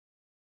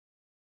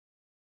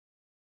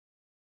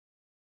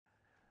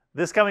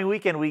This coming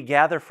weekend, we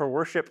gather for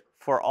worship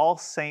for All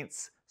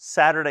Saints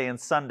Saturday and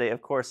Sunday. Of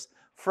course,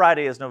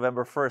 Friday is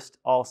November 1st,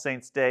 All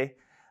Saints Day.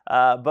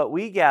 But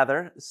we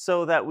gather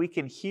so that we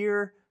can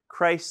hear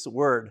Christ's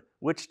word,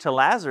 which to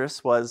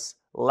Lazarus was,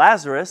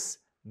 "Lazarus,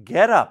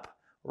 get up,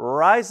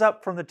 rise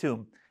up from the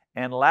tomb."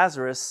 And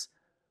Lazarus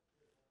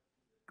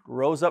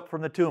rose up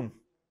from the tomb,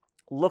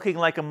 looking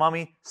like a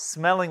mummy,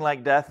 smelling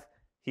like death.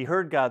 He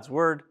heard God's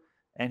word,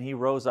 and he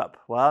rose up.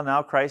 Well,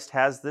 now Christ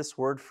has this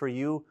word for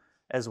you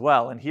as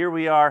well. And here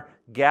we are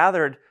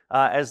gathered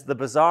as the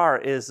bazaar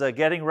is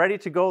getting ready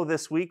to go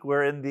this week.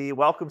 We're in the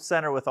Welcome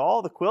Center with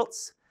all the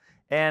quilts.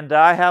 And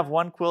I have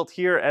one quilt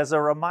here as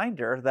a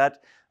reminder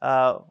that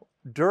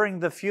during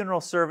the funeral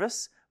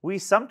service, we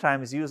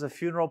sometimes use a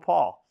funeral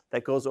pall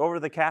that goes over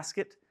the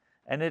casket.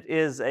 And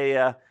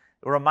it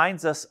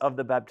reminds us of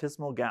the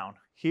baptismal gown.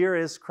 Here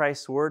is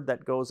Christ's word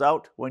that goes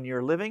out when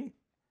you're living,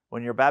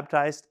 when you're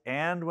baptized,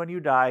 and when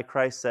you die.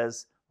 Christ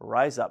says,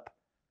 "Rise up,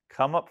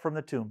 come up from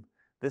the tomb."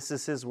 This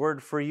is his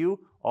word for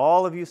you.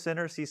 All of you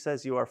sinners, he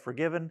says, you are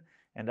forgiven,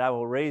 and I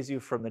will raise you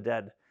from the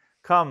dead.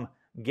 Come,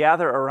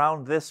 gather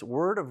around this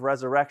word of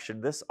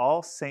resurrection, this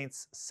All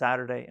Saints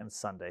Saturday and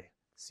Sunday.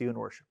 See you in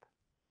worship.